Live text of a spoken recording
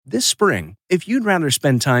This spring, if you'd rather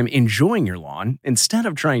spend time enjoying your lawn instead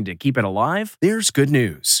of trying to keep it alive, there's good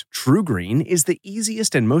news. TruGreen is the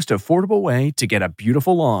easiest and most affordable way to get a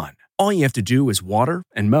beautiful lawn. All you have to do is water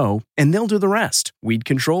and mow, and they'll do the rest. Weed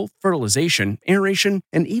control, fertilization, aeration,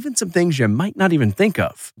 and even some things you might not even think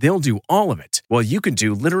of. They'll do all of it, while you can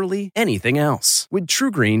do literally anything else. With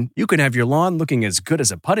TruGreen, you can have your lawn looking as good as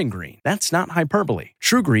a putting green. That's not hyperbole.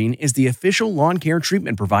 TruGreen is the official lawn care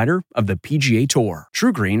treatment provider of the PGA Tour.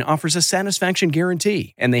 TruGreen offers a satisfaction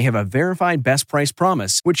guarantee, and they have a verified best price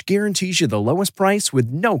promise, which guarantees you the lowest price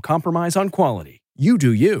with no compromise on quality. You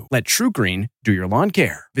do you. Let TruGreen do your lawn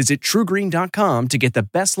care. Visit TruGreen.com to get the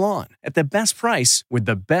best lawn at the best price with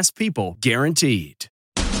the best people guaranteed.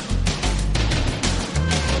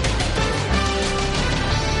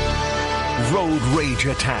 Road rage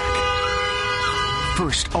attack.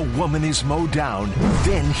 First, a woman is mowed down,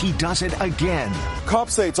 then he does it again.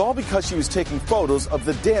 Cops say it's all because she was taking photos of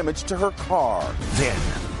the damage to her car. Then,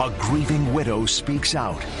 a grieving widow speaks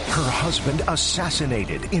out. Her husband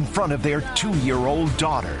assassinated in front of their 2-year-old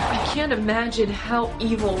daughter. I can't imagine how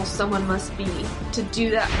evil someone must be to do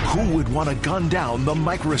that. Who would want to gun down the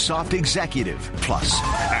Microsoft executive? Plus,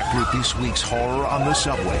 after this week's horror on the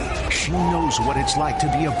subway, she knows what it's like to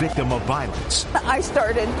be a victim of violence. I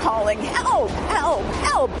started calling, help, help,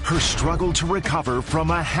 help. Her struggle to recover from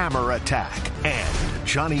a hammer attack. And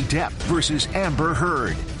Johnny Depp versus Amber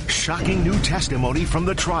Heard. Shocking new testimony from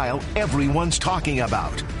the trial everyone's talking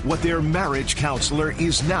about. What their marriage counselor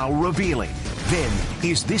is now revealing. Then,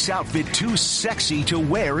 is this outfit too sexy to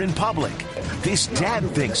wear in public? This dad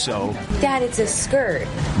thinks so. Dad, it's a skirt.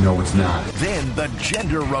 No, it's not. Then the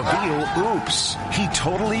gender reveal, oops. He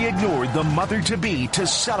totally ignored the mother-to-be to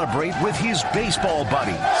celebrate with his baseball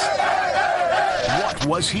buddies. What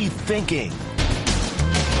was he thinking?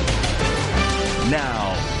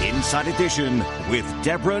 Now, Inside Edition with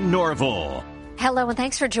Deborah Norville. Hello and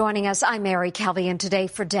thanks for joining us. I'm Mary Calvi and today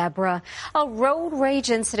for Deborah. A road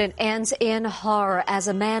rage incident ends in horror as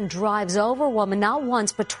a man drives over a woman not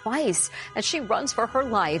once but twice as she runs for her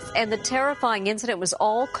life. And the terrifying incident was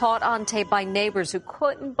all caught on tape by neighbors who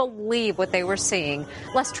couldn't believe what they were seeing.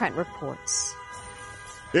 Les Trent reports.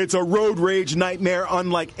 It's a road rage nightmare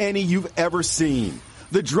unlike any you've ever seen.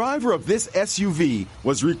 The driver of this SUV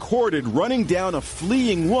was recorded running down a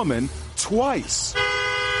fleeing woman twice.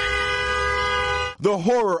 The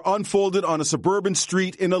horror unfolded on a suburban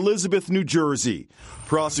street in Elizabeth, New Jersey.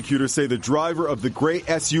 Prosecutors say the driver of the gray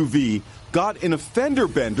SUV got in a fender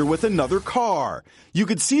bender with another car. You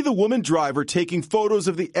could see the woman driver taking photos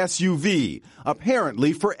of the SUV,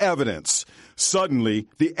 apparently for evidence. Suddenly,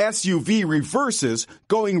 the SUV reverses,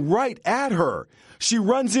 going right at her. She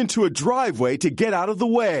runs into a driveway to get out of the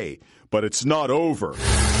way, but it's not over.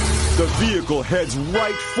 The vehicle heads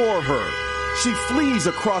right for her. She flees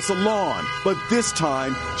across a lawn, but this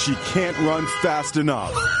time she can't run fast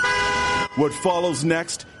enough. What follows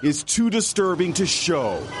next is too disturbing to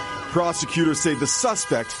show. Prosecutors say the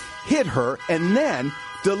suspect hit her and then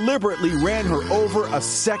deliberately ran her over a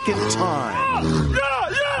second time.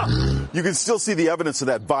 You can still see the evidence of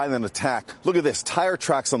that violent attack. Look at this, tire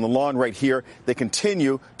tracks on the lawn right here. They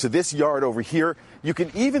continue to this yard over here. You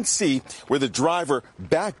can even see where the driver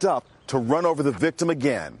backed up to run over the victim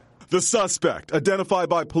again. The suspect, identified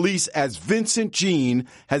by police as Vincent Jean,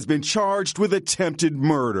 has been charged with attempted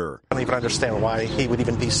murder. I don't even understand why he would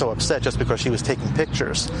even be so upset just because she was taking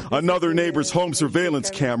pictures. Another neighbor's home surveillance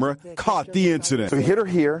camera caught the incident. So he hit her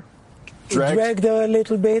here, dragged her a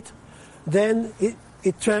little bit, then it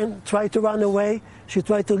tried to run away. She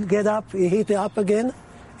tried to get up. He hit her up again.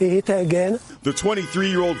 He hit her again. The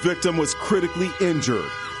 23-year-old victim was critically injured.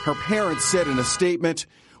 Her parents said in a statement,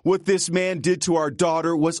 "What this man did to our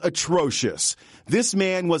daughter was atrocious. This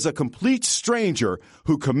man was a complete stranger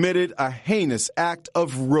who committed a heinous act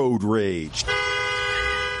of road rage."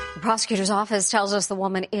 The prosecutor's office tells us the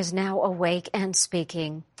woman is now awake and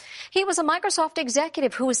speaking. He was a Microsoft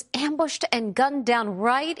executive who was ambushed and gunned down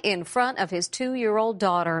right in front of his 2-year-old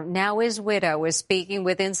daughter. Now his widow is speaking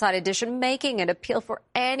with Inside Edition, making an appeal for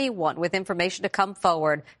anyone with information to come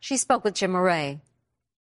forward. She spoke with Jim Murray.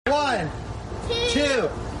 1, 2,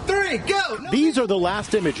 3, go! These are the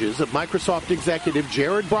last images of Microsoft executive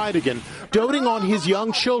Jared Bridegan doting on his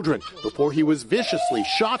young children before he was viciously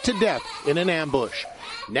shot to death in an ambush.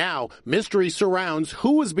 Now, mystery surrounds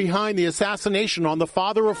who was behind the assassination on the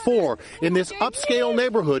father of 4 in this upscale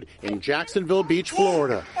neighborhood in Jacksonville Beach,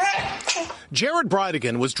 Florida. Jared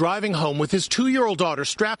Bridegan was driving home with his 2-year-old daughter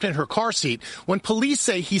strapped in her car seat when police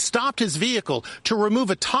say he stopped his vehicle to remove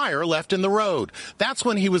a tire left in the road. That's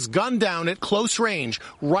when he was gunned down at close range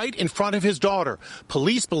right in front of his daughter.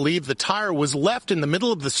 Police believe the tire was left in the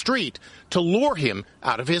middle of the street to lure him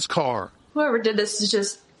out of his car. Whoever did this is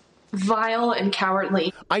just vile and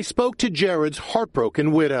cowardly. I spoke to Jared's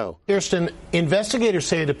heartbroken widow. Kirsten, investigators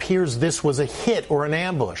say it appears this was a hit or an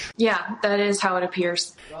ambush. Yeah, that is how it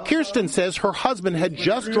appears. Kirsten says her husband had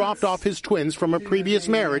just dropped off his twins from a previous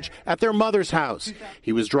marriage at their mother's house.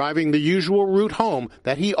 He was driving the usual route home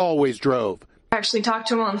that he always drove. I actually talked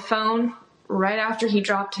to him on the phone right after he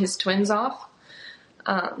dropped his twins off.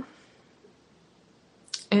 And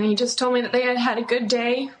he just told me that they had had a good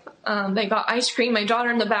day. They got ice cream. My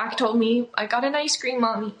daughter in the back told me, "I got an ice cream,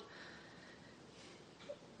 Mommy."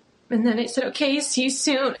 And then it said, "Okay, see you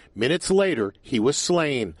soon." Minutes later, he was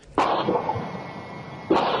slain.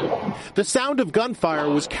 The sound of gunfire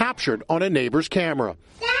was captured on a neighbor's camera.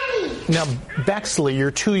 Now, Bexley,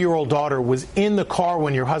 your 2-year-old daughter, was in the car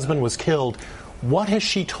when your husband was killed. What has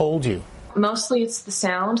she told you? Mostly it's the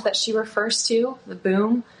sound that she refers to, the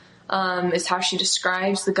boom, is how she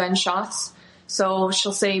describes the gunshots. So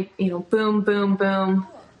she'll say, boom, boom, boom,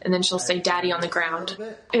 and then she'll say daddy on the ground.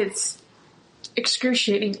 It's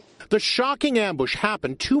excruciating. The shocking ambush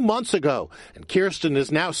happened 2 months ago, and Kirsten is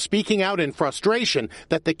now speaking out in frustration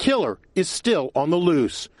that the killer is still on the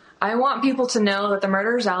loose. I want people to know that the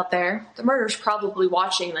murderer's out there. The murderer's probably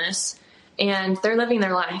watching this, and they're living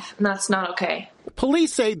their life, and that's not okay.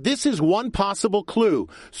 Police say this is one possible clue.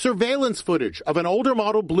 Surveillance footage of an older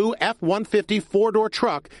model blue F-150 four-door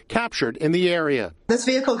truck captured in the area. This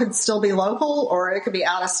vehicle could still be local or it could be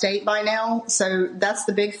out of state by now. So that's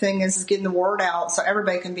the big thing is getting the word out so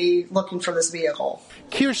everybody can be looking for this vehicle.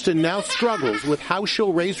 Kirsten now struggles with how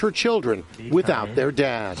she'll raise her children without their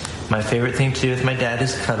dad. My favorite thing to do with my dad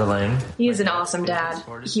is cuddling. He is an awesome dad.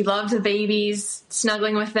 He loved the babies,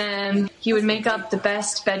 snuggling with them. He would make up the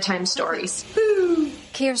best bedtime stories.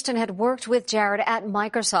 Kirsten had worked with Jared at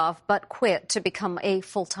Microsoft, but quit to become a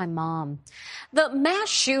full-time mom. The mass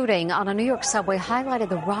shooting on a New York subway highlighted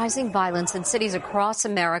the rising violence in cities across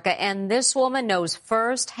America, and this woman knows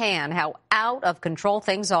firsthand how out of control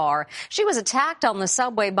things are. She was attacked on the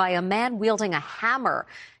subway by a man wielding a hammer.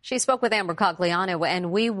 She spoke with Amber Cogliano,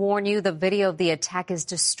 and we warn you the video of the attack is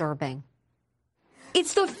disturbing.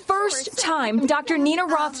 It's the first time Dr. Nina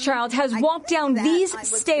Rothschild has walked down these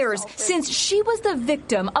stairs since she was the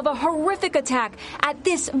victim of a horrific attack at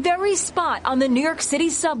this very spot on the New York City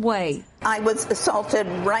subway. I was assaulted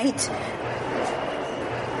right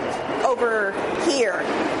over here.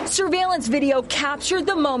 Surveillance video captured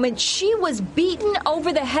the moment she was beaten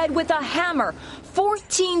over the head with a hammer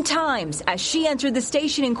 14 times as she entered the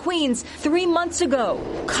station in Queens 3 months ago.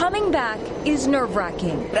 Coming back is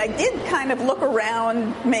nerve-wracking. But I did kind of look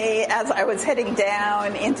around me as I was heading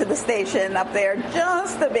down into the station up there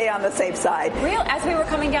just to be on the safe side. Real? As we were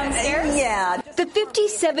coming downstairs? Yeah. The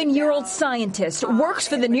 57-year-old scientist works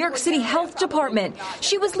for the New York City Health Department.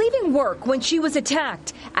 She was leaving work when she was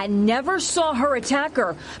attacked and never saw her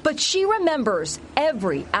attacker, but she remembers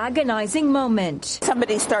every agonizing moment.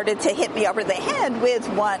 Somebody started to hit me over the head with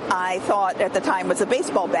what I thought at the time was a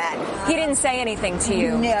baseball bat. He didn't say anything to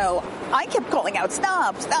you? No. I kept calling out,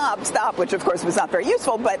 stop, stop, stop, which of course was not very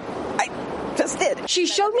useful, but I just did. She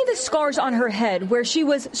showed me the scars on her head where she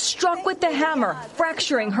was struck with the hammer,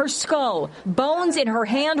 fracturing her skull. Bones in her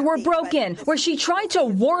hand were broken, where she tried to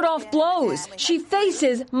ward off blows. She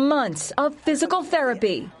faces months of physical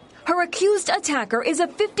therapy. Her accused attacker is a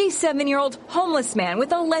 57-year-old homeless man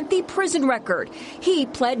with a lengthy prison record. He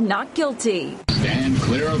pled not guilty. Stand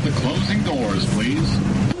clear of the closing doors, please.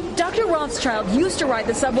 Dr. Rothschild used to ride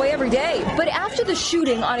the subway every day, but after the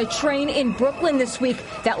shooting on a train in Brooklyn this week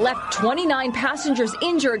that left 29 passengers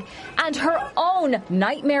injured and her own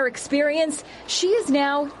nightmare experience, she is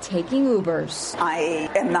now taking Ubers.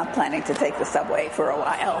 I am not planning to take the subway for a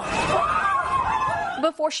while.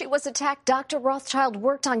 Before she was attacked, Dr. Rothschild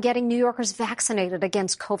worked on getting New Yorkers vaccinated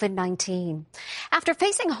against COVID-19. After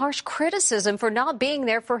facing harsh criticism for not being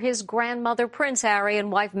there for his grandmother, Prince Harry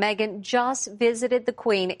and wife Meghan just visited the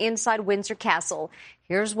Queen inside Windsor Castle.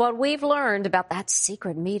 Here's what we've learned about that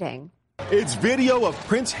secret meeting. It's video of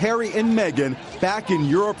Prince Harry and Meghan back in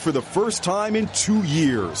Europe for the first time in 2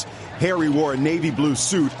 years. Harry wore a navy blue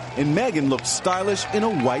suit and Meghan looked stylish in a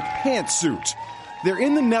white pantsuit. They're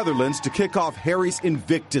in the Netherlands to kick off Harry's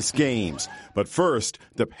Invictus Games. But first,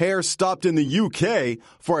 the pair stopped in the UK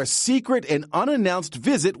for a secret and unannounced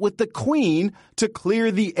visit with the Queen to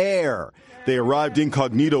clear the air. They arrived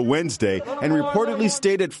incognito Wednesday and reportedly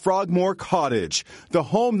stayed at Frogmore Cottage, the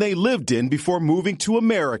home they lived in before moving to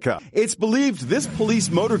America. It's believed this police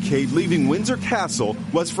motorcade leaving Windsor Castle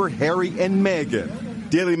was for Harry and Meghan.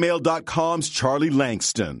 DailyMail.com's Charlie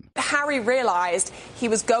Langston. Harry realized he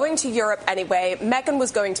was going to Europe anyway. Meghan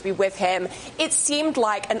was going to be with him. It seemed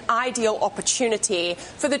like an ideal opportunity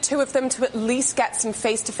for the two of them to at least get some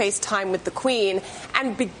face-to-face time with the Queen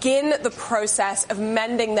and begin the process of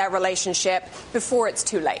mending their relationship before it's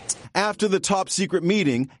too late. After the top-secret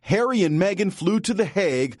meeting, Harry and Meghan flew to The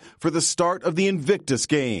Hague for the start of the Invictus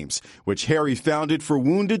Games, which Harry founded for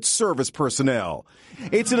wounded service personnel.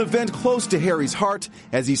 It's an event close to Harry's heart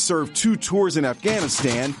as he served 2 tours in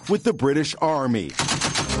Afghanistan with the British Army.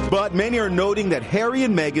 But many are noting that Harry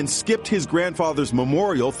and Meghan skipped his grandfather's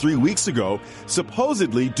memorial 3 weeks ago,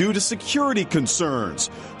 supposedly due to security concerns.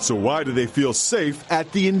 So why do they feel safe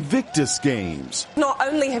at the Invictus Games? Not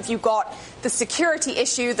only have you got the security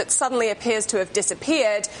issue that suddenly appears to have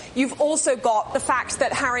disappeared, you've also got the fact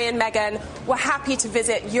that Harry and Meghan were happy to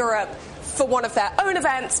visit Europe for one of their own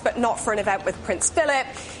events, but not for an event with Prince Philip.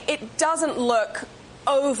 It doesn't look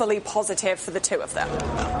overly positive for the two of them.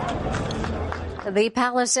 The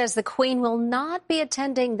palace says the Queen will not be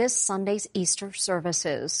attending this Sunday's Easter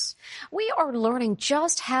services. We are learning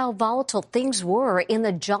just how volatile things were in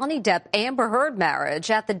the Johnny Depp-Amber Heard marriage.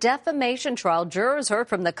 At the defamation trial, jurors heard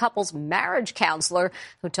from the couple's marriage counselor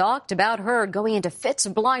who talked about Heard going into fits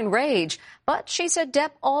of blind rage. But she said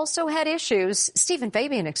Depp also had issues. Stephen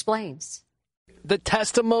Fabian explains. The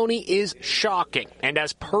testimony is shocking and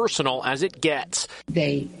as personal as it gets.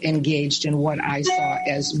 They engaged in what I saw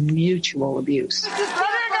as mutual abuse.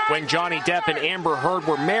 When Johnny Depp and Amber Heard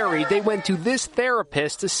were married, they went to this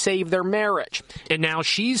therapist to save their marriage. And now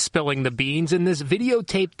she's spilling the beans in this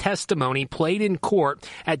videotaped testimony played in court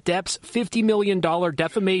at Depp's $50 million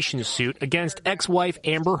defamation suit against ex-wife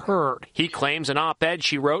Amber Heard. He claims an op-ed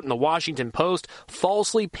she wrote in the Washington Post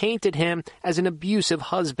falsely painted him as an abusive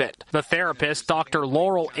husband. The therapist, Dr.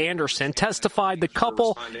 Laurel Anderson, testified the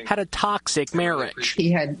couple had a toxic marriage.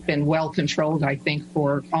 He had been well controlled, I think,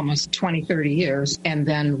 for almost 20, 30 years. And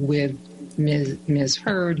then with Ms.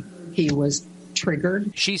 Heard, he was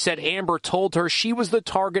triggered. She said Amber told her she was the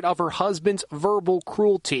target of her husband's verbal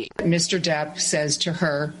cruelty. Mr. Depp says to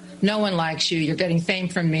her, "No one likes you. You're getting fame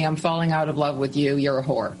from me. I'm falling out of love with you. You're a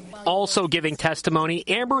whore." Also giving testimony,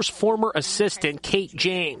 Amber's former assistant, Kate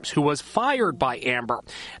James, who was fired by Amber.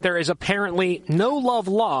 There is apparently no love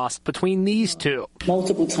lost between these two.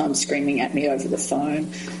 Multiple times screaming at me over the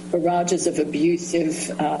phone, barrages of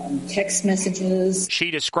abusive text messages.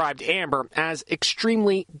 She described Amber as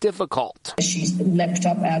extremely difficult. She leapt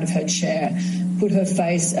up out of her chair, put her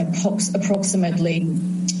face approximately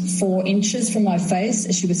 4 inches from my face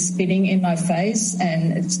as she was spitting in my face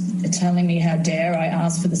and telling me how dare I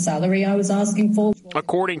ask for the salary I was asking for.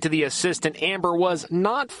 According to the assistant, Amber was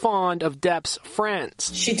not fond of Depp's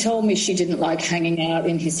friends. She told me she didn't like hanging out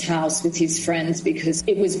in his house with his friends because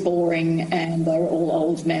it was boring and they were all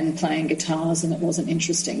old men playing guitars and it wasn't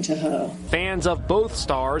interesting to her. Fans of both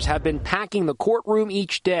stars have been packing the courtroom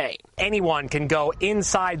each day. Anyone can go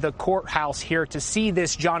inside the courthouse here to see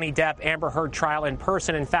this Johnny Depp-Amber Heard trial in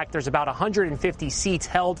person. In fact, there's about 150 seats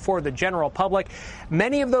held for the general public.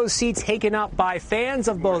 Many of those seats taken up by fans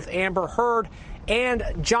of both Amber Heard and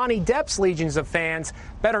Johnny Depp's legions of fans,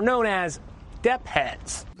 better known as Depp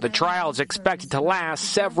heads. The trial is expected to last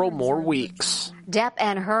several more weeks. Depp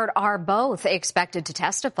and Heard are both expected to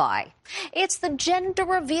testify. It's the gender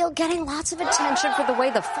reveal getting lots of attention for the way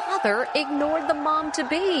the father ignored the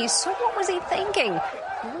mom-to-be. So what was he thinking?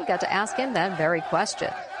 Well, we got to ask him that very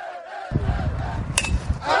question.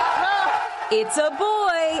 It's a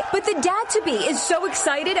boy. But the dad-to-be is so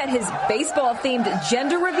excited at his baseball-themed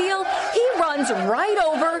gender reveal, he runs right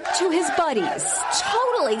over to his buddies,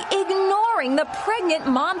 totally ignoring the pregnant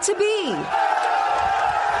mom-to-be.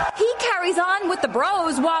 He carries on with the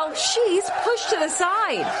bros while she's pushed to the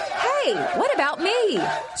side. Hey, what about me?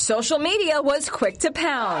 Social media was quick to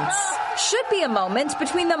pounce. Should be a moment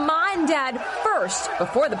between the ma and dad first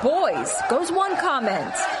before the boys, goes one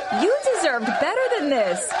comment. You deserved better than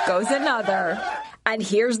this, goes another. And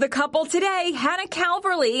here's the couple today, Hannah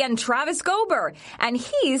Calverley and Travis Gober. And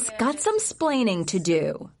he's got some splaining to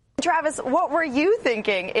do. Travis, what were you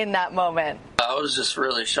thinking in that moment? I was just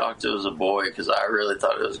really shocked it was a boy because I really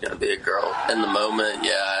thought it was going to be a girl. In the moment,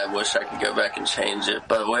 I wish I could go back and change it,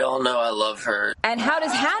 but we all know I love her. And how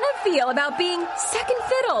does Hannah feel about being second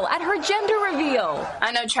fiddle at her gender reveal?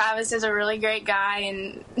 I know Travis is a really great guy,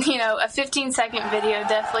 and, a 15-second video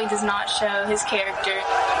definitely does not show his character.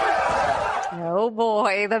 Oh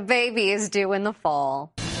boy, the baby is due in the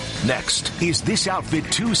fall. Next, is this outfit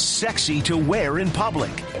too sexy to wear in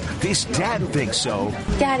public? This dad thinks so.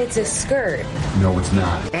 Dad, it's a skirt. No, it's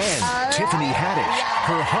not. And Tiffany Haddish,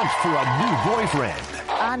 her hunt for a new boyfriend.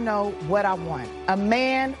 I know what I want. A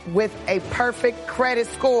man with a perfect credit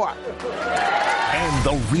score. And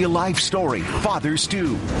the real-life story, Father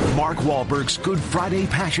Stu, Mark Wahlberg's Good Friday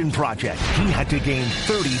Passion Project. He had to gain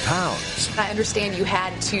 30 pounds. I understand you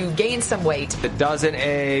had to gain some weight. A dozen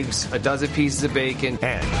eggs, a dozen pieces of bacon.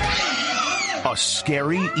 And a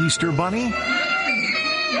scary Easter bunny?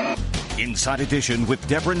 Inside Edition with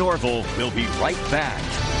Deborah Norville. We'll be right back.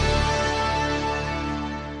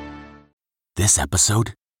 This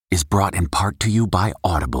episode is brought in part to you by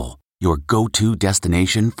Audible, your go-to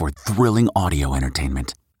destination for thrilling audio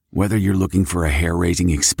entertainment. Whether you're looking for a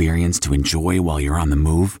hair-raising experience to enjoy while you're on the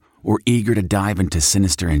move or eager to dive into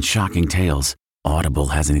sinister and shocking tales, Audible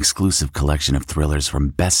has an exclusive collection of thrillers from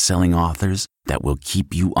best-selling authors that will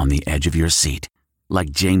keep you on the edge of your seat.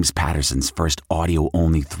 Like James Patterson's first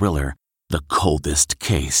audio-only thriller, The Coldest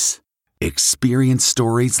Case. Experience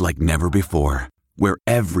stories like never before, where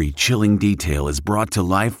every chilling detail is brought to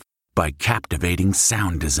life by captivating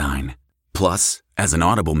sound design. Plus, as an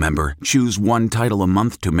Audible member, choose one title a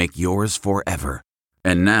month to make yours forever.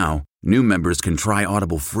 And now, new members can try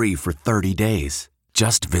Audible free for 30 days.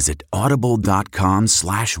 Just visit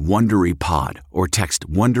audible.com/WonderyPod or text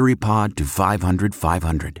WonderyPod to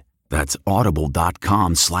 500-500. That's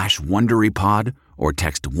audible.com/WonderyPod or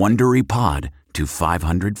text WonderyPod to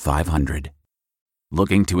 500-500.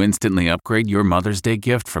 Looking to instantly upgrade your Mother's Day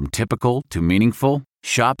gift from typical to meaningful?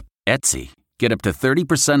 Shop Etsy. Get up to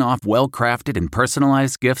 30% off well-crafted and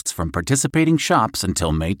personalized gifts from participating shops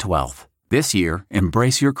until May 12th. This year,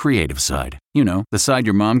 embrace your creative side. The side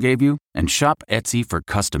your mom gave you. And shop Etsy for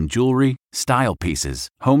custom jewelry, style pieces,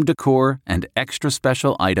 home decor, and extra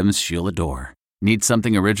special items she'll adore. Need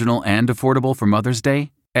something original and affordable for Mother's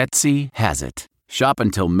Day? Etsy has it. Shop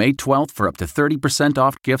until May 12th for up to 30%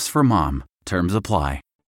 off gifts for mom. Terms apply.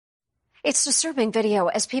 It's disturbing video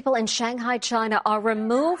as people in Shanghai, China are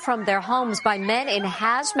removed from their homes by men in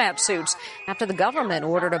hazmat suits after the government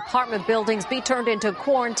ordered apartment buildings be turned into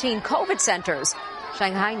quarantine COVID centers.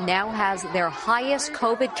 Shanghai now has their highest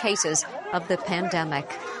COVID cases of the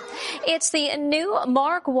pandemic. It's the new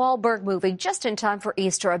Mark Wahlberg movie just in time for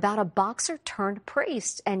Easter about a boxer turned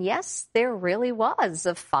priest. And yes, there really was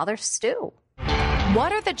a Father Stu.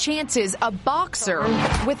 What are the chances a boxer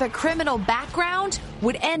with a criminal background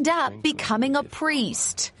would end up becoming a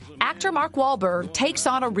priest? Actor Mark Wahlberg takes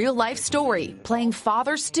on a real-life story, playing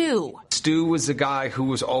Father Stu. Stu was the guy who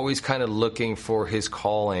was always kind of looking for his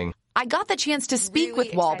calling. I got the chance to speak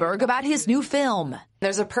with Wahlberg about his new film.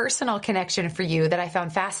 There's a personal connection for you that I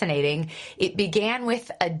found fascinating. It began with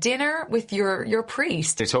a dinner with your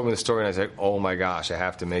priest. They told me the story and I was like, oh my gosh, I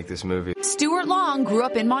have to make this movie. Stuart Long grew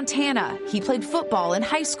up in Montana. He played football in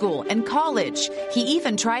high school and college. He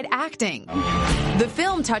even tried acting. The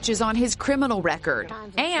film touches on his criminal record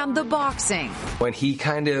and the boxing. When he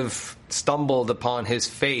kind of stumbled upon his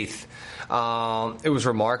faith, it was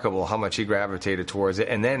remarkable how much he gravitated towards it,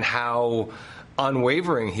 and then how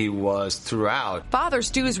unwavering he was throughout. Father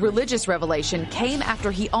Stu's religious revelation came after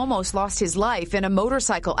he almost lost his life in a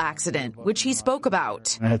motorcycle accident, which he spoke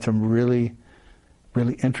about. I had some really,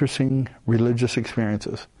 really interesting religious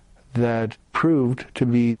experiences that proved to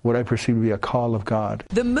be what I perceive to be a call of God.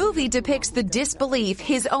 The movie depicts the disbelief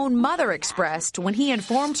his own mother expressed when he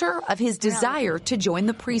informed her of his desire to join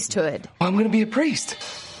the priesthood. I'm going to be a priest.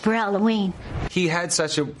 For Halloween. He had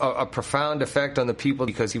such a profound effect on the people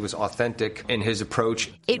because he was authentic in his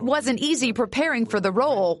approach. It wasn't easy preparing for the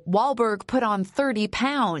role. Wahlberg put on 30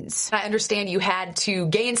 pounds. I understand you had to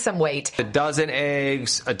gain some weight. A dozen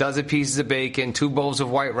eggs, a dozen pieces of bacon, 2 bowls of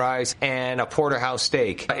white rice, and a porterhouse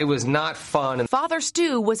steak. It was not fun. Father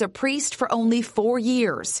Stu was a priest for only 4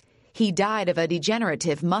 years. He died of a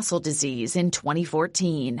degenerative muscle disease in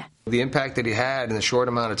 2014. The impact that he had in the short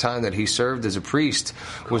amount of time that he served as a priest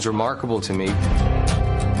was remarkable to me.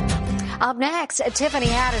 Up next, Tiffany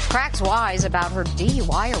Haddish cracks wise about her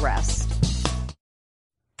DUI arrest.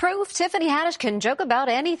 Proof Tiffany Haddish can joke about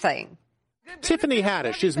anything. Tiffany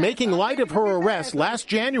Haddish is making light of her arrest last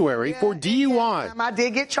January for DUI. I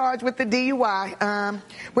did get charged with the DUI,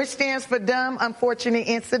 which stands for dumb, unfortunate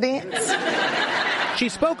incidents. She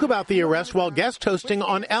spoke about the arrest while guest hosting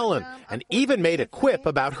on Ellen and even made a quip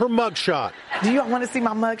about her mugshot. Do you want to see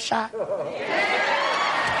my mugshot?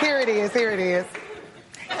 Here it is. Here it is.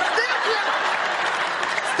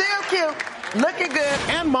 Still cute. Looking good.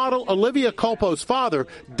 And model Olivia Culpo's father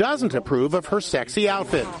doesn't approve of her sexy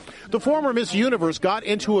outfit. The former Miss Universe got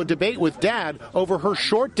into a debate with Dad over her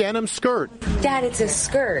short denim skirt. Dad, it's a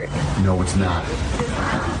skirt. No, it's not.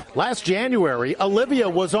 Last January, Olivia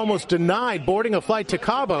was almost denied boarding a flight to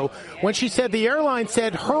Cabo when she said the airline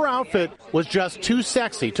said her outfit was just too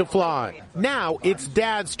sexy to fly. Now it's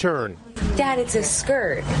Dad's turn. Dad, it's a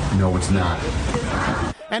skirt. No, it's not.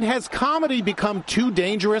 And has comedy become too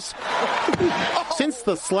dangerous? Since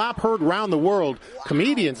the slap heard round the world,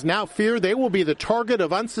 comedians now fear they will be the target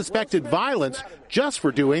of unsuspected violence just for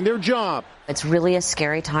doing their job. It's really a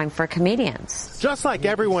scary time for comedians. Just like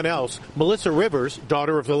everyone else, Melissa Rivers,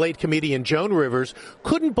 daughter of the late comedian Joan Rivers,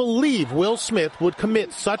 couldn't believe Will Smith would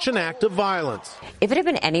commit such an act of violence. If it had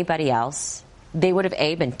been anybody else, they would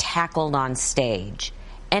have been tackled on stage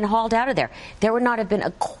and hauled out of there. There would not have been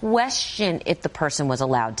a question if the person was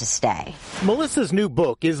allowed to stay. Melissa's new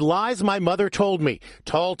book is Lies My Mother Told Me,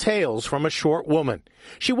 Tall Tales from a Short Woman.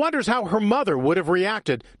 She wonders how her mother would have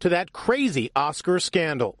reacted to that crazy Oscar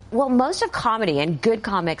scandal. Well, most of comedy and good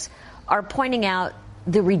comics are pointing out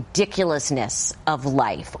the ridiculousness of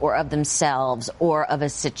life or of themselves or of a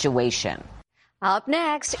situation. Up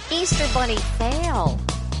next, Easter Bunny fail.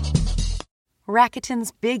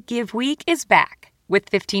 Rakuten's Big Give Week is back with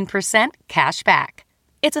 15% cash back.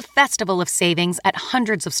 It's a festival of savings at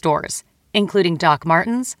hundreds of stores, including Doc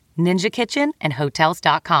Martens, Ninja Kitchen, and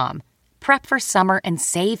Hotels.com. Prep for summer and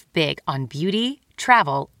save big on beauty,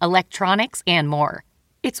 travel, electronics, and more.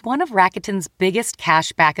 It's one of Rakuten's biggest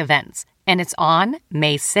cash back events, and it's on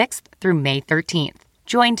May 6th through May 13th.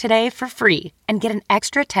 Join today for free and get an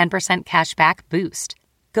extra 10% cash back boost.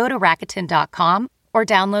 Go to Rakuten.com or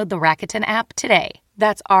download the Rakuten app today.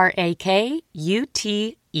 That's Rakuten.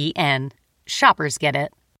 Shoppers get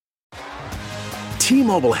it.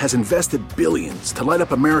 T-Mobile has invested billions to light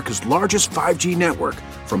up America's largest 5G network,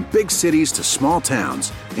 from big cities to small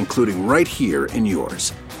towns, including right here in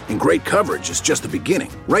yours. And great coverage is just the beginning.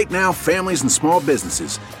 Right now, families and small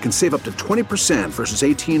businesses can save up to 20% versus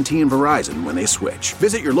AT&T and Verizon when they switch.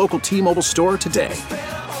 Visit your local T-Mobile store today.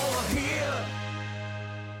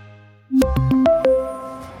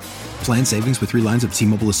 Plan savings with 3 lines of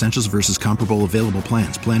T-Mobile Essentials versus comparable available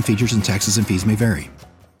plans. Plan features and taxes and fees may vary.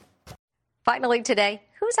 Finally today,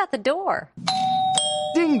 who's at the door?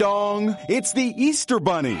 Ding dong! It's the Easter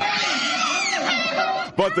Bunny.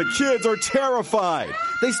 But the kids are terrified.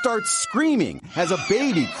 They start screaming as a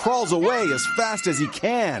baby crawls away as fast as he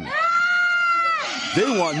can. They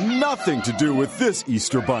want nothing to do with this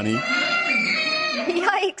Easter Bunny.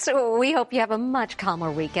 Yikes! We hope you have a much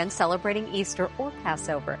calmer weekend celebrating Easter or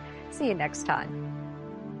Passover. See you next time.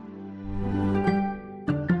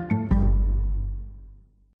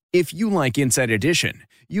 If you like Inside Edition,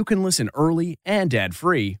 you can listen early and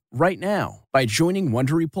ad-free right now by joining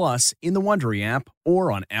Wondery Plus in the Wondery app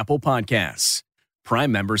or on Apple Podcasts.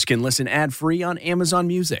 Prime members can listen ad-free on Amazon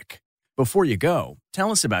Music. Before you go, tell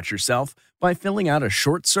us about yourself by filling out a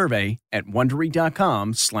short survey at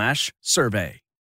Wondery.com/survey.